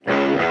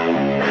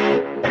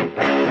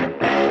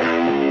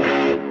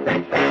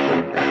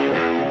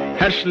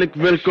Herzlich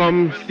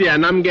willkommen,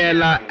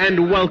 Sianamgela,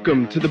 and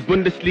welcome to the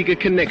Bundesliga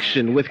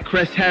Connection with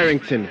Kres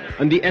Harrington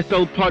on the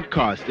SL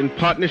Podcast in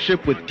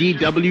partnership with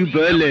DW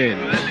Berlin.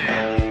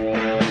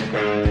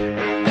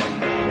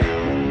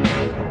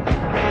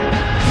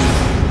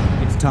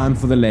 Time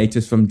for the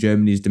latest from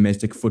Germany's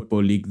domestic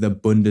football league, the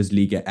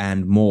Bundesliga,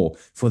 and more.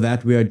 For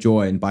that, we are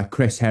joined by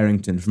Kres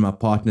Harrington from our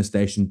partner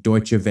station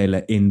Deutsche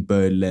Welle in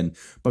Berlin.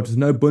 But with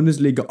no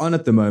Bundesliga on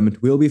at the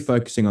moment, we'll be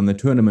focusing on the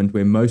tournament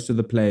where most of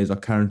the players are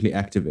currently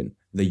active in,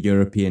 the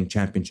European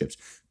Championships.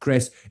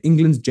 Kres,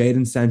 England's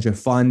Jadon Sancho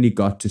finally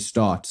got to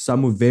start.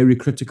 Some were very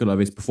critical of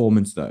his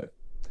performance, though.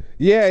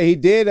 Yeah, he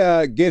did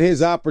get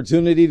his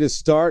opportunity to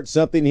start,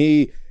 something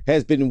he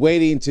has been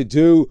waiting to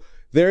do.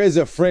 There is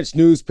a French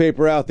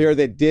newspaper out there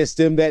that dissed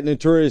him, that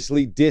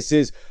notoriously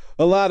disses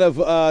a lot of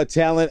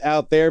talent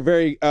out there,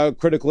 very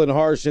critical and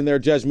harsh in their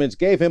judgments,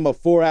 gave him a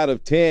 4 out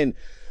of 10.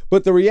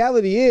 But the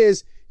reality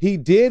is he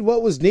did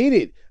what was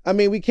needed. I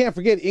mean, we can't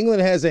forget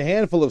England has a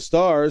handful of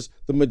stars.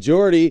 The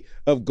majority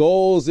of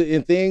goals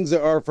and things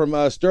are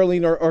from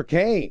Sterling or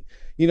Kane,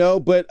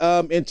 but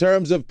in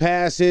terms of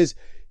passes,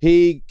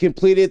 he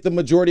completed the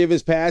majority of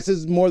his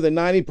passes, more than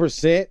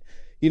 90%.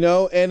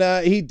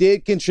 And he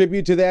did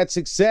contribute to that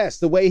success.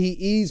 The way he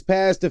eased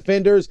past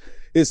defenders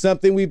is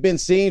something we've been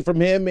seeing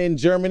from him in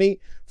Germany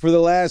for the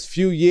last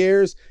few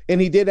years. And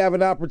he did have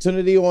an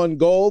opportunity on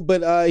goal,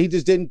 but he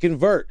just didn't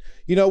convert.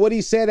 What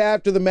he said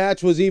after the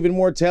match was even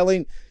more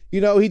telling.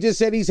 He just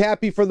said he's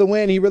happy for the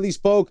win. He really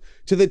spoke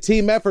to the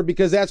team effort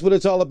because that's what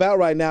it's all about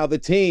right now, the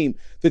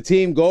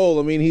team goal.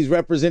 I mean, he's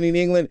representing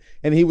England,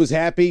 and he was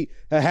happy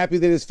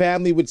that his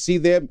family would see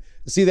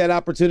that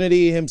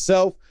opportunity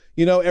himself.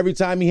 Every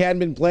time he hadn't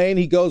been playing,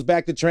 he goes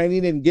back to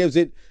training and gives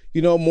it,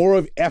 more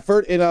of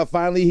effort. And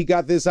finally, he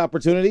got this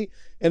opportunity.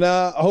 And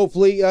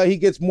hopefully he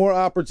gets more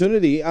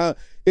opportunity.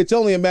 It's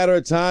only a matter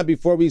of time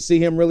before we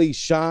see him really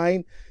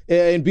shine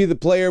and be the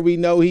player we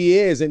know he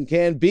is and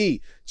can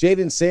be.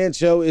 Jadon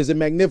Sancho is a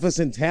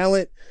magnificent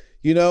talent.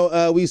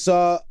 We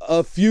saw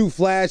a few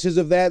flashes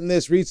of that in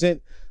this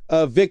recent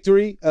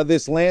victory,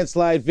 this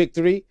landslide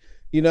victory.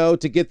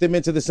 To get them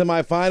into the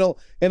semifinal.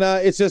 And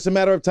it's just a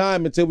matter of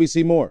time until we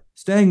see more.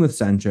 Staying with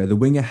Sancho, the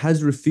winger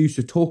has refused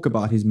to talk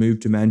about his move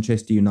to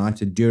Manchester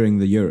United during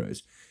the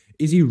Euros.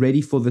 Is he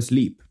ready for this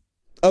leap?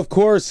 Of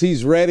course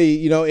he's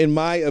ready, in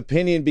my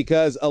opinion,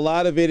 because a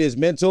lot of it is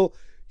mental.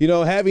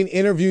 Having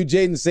interviewed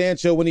Jadon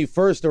Sancho when he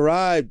first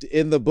arrived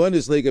in the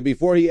Bundesliga,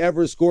 before he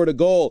ever scored a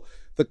goal,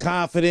 the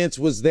confidence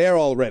was there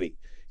already.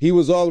 He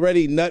was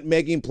already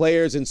nutmegging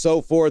players and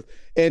so forth.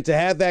 And to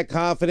have that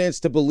confidence,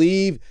 to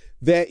believe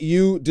that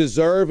you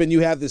deserve and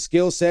you have the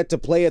skill set to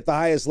play at the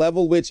highest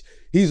level, which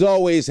he's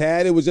always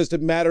had. It was just a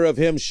matter of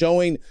him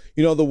showing,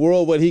 the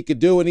world what he could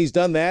do, and he's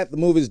done that. The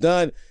move is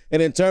done.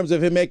 And in terms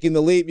of him making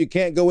the leap, you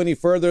can't go any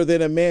further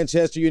than a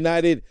Manchester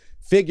United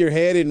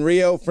figurehead in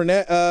Rio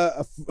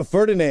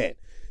Ferdinand.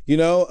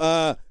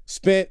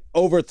 Spent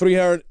over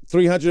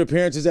 300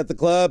 appearances at the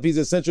club. He's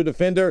a central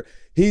defender.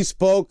 He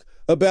spoke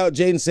about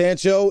Jadon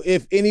Sancho.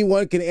 If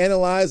anyone can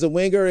analyze a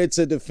winger, it's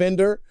a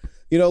defender.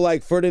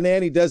 Like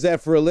Ferdinand, he does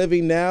that for a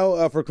living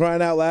now, for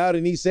crying out loud.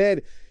 And he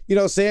said,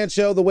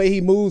 Sancho, the way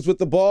he moves with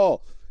the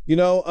ball,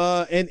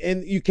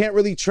 and you can't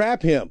really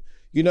trap him.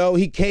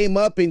 He came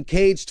up in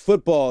caged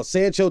football.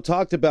 Sancho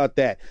talked about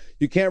that.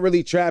 You can't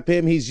really trap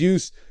him. He's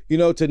used, to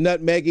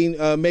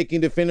nutmegging, making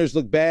defenders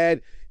look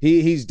bad.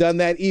 He's done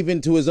that even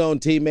to his own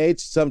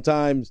teammates,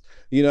 sometimes,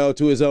 to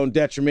his own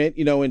detriment,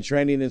 in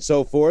training and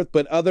so forth.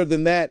 But other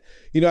than that,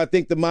 I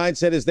think the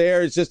mindset is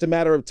there. It's just a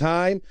matter of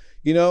time.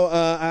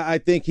 I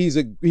think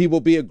he will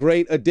be a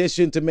great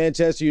addition to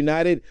Manchester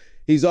United.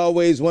 He's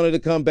always wanted to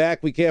come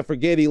back. We can't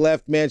forget he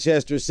left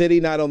Manchester City,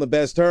 not on the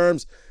best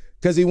terms,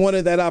 because he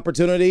wanted that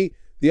opportunity.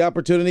 The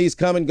opportunity's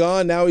come and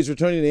gone. Now he's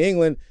returning to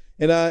England,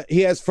 and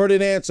he has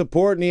Ferdinand's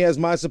support, and he has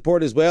my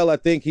support as well. I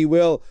think he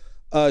will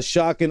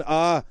shock and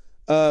awe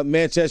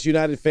Manchester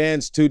United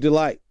fans to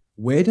delight.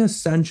 Where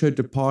does Sancho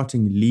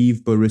departing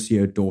leave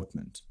Borussia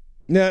Dortmund?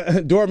 Now,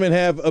 Dortmund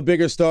have a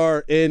bigger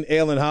star in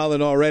Erling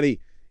Haaland already.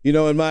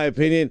 In my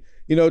opinion,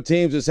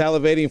 teams are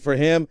salivating for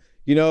him.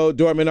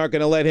 Dortmund aren't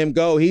going to let him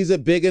go. He's a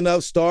big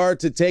enough star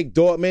to take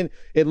Dortmund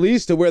at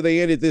least to where they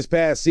ended this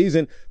past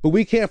season. But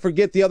we can't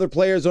forget the other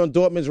players on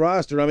Dortmund's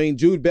roster. I mean,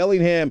 Jude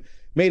Bellingham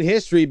made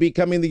history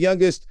becoming the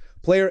youngest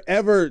player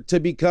ever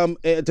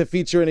to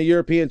feature in a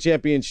European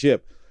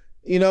championship.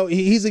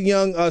 He's a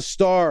young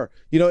star,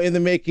 in the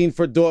making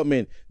for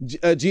Dortmund.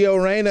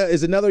 Gio Reyna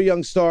is another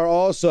young star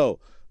also,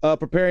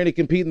 preparing to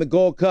compete in the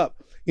Gold Cup.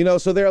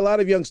 So there are a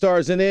lot of young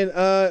stars. And then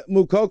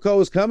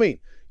Moukoko is coming,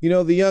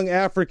 the young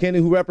African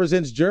who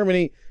represents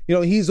Germany.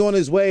 He's on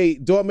his way.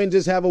 Dortmund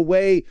just have a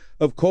way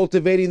of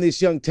cultivating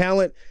this young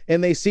talent,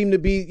 and they seem to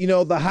be,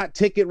 the hot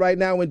ticket right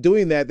now in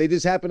doing that. They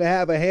just happen to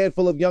have a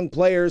handful of young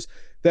players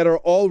that are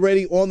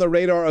already on the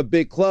radar of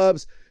big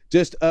clubs.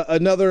 Just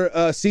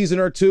another season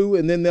or two,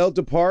 and then they'll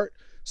depart.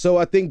 So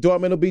I think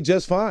Dortmund will be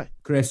just fine.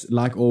 Kres,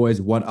 like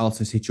always, what else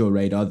has hit your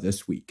radar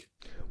this week?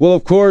 Well,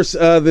 of course,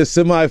 the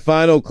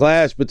semifinal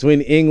clash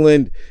between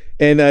England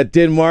and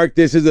Denmark.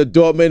 This is a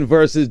Dortmund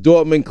versus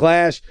Dortmund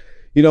clash.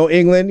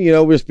 England,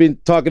 we've been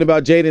talking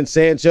about Jadon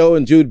Sancho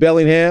and Jude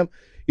Bellingham,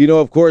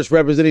 of course,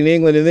 representing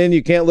England. And then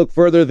you can't look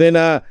further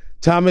than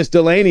Thomas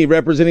Delaney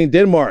representing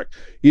Denmark.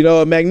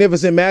 A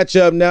magnificent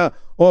matchup. Now,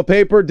 on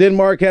paper,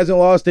 Denmark hasn't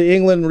lost to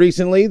England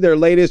recently. Their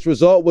latest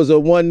result was a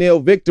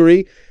 1-0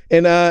 victory.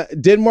 And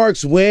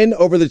Denmark's win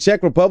over the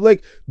Czech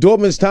Republic,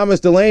 Dortmund's Thomas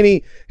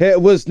Delaney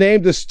was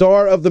named the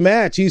star of the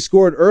match. He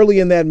scored early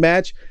in that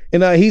match,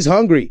 and he's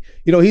hungry.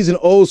 He's an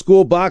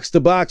old-school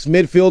box-to-box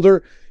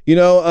midfielder,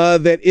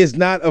 that is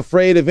not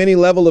afraid of any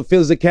level of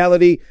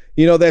physicality,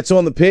 that's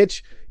on the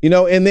pitch.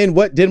 And then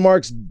what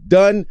Denmark's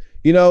done,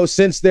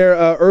 since their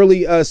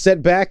early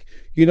setback,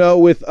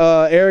 with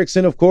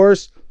Eriksen, of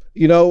course,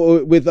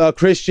 with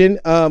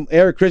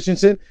Erik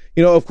Christensen,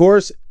 of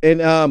course,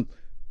 and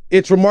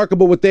it's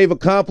remarkable what they've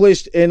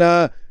accomplished,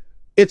 and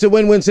it's a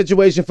win-win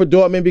situation for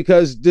Dortmund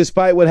because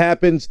despite what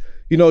happens,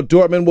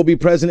 Dortmund will be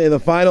present in the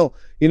final,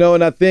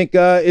 and I think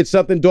it's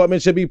something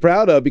Dortmund should be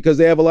proud of because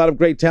they have a lot of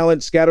great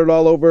talent scattered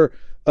all over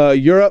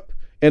Europe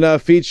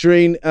and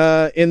featuring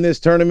in this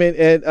tournament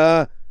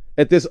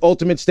at this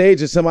ultimate stage,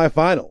 the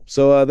semifinal.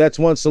 So that's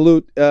one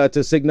salute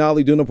to Signal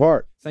Iduna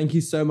Park. Thank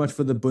you so much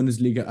for the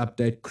Bundesliga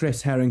update.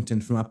 Kres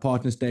Harrington from our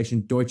partner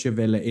station Deutsche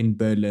Welle in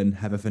Berlin.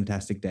 Have a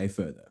fantastic day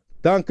further.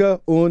 Danke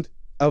und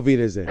auf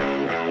Wiedersehen.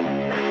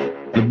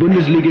 The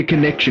Bundesliga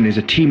Connection is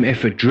a team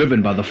effort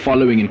driven by the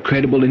following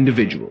incredible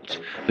individuals.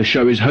 The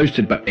show is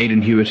hosted by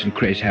Aidan Hewitt and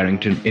Kres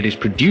Harrington. It is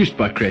produced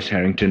by Kres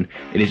Harrington.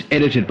 It is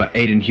edited by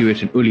Aidan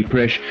Hewitt and Uli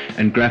Presch,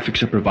 and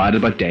graphics are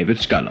provided by David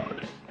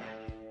Scullard.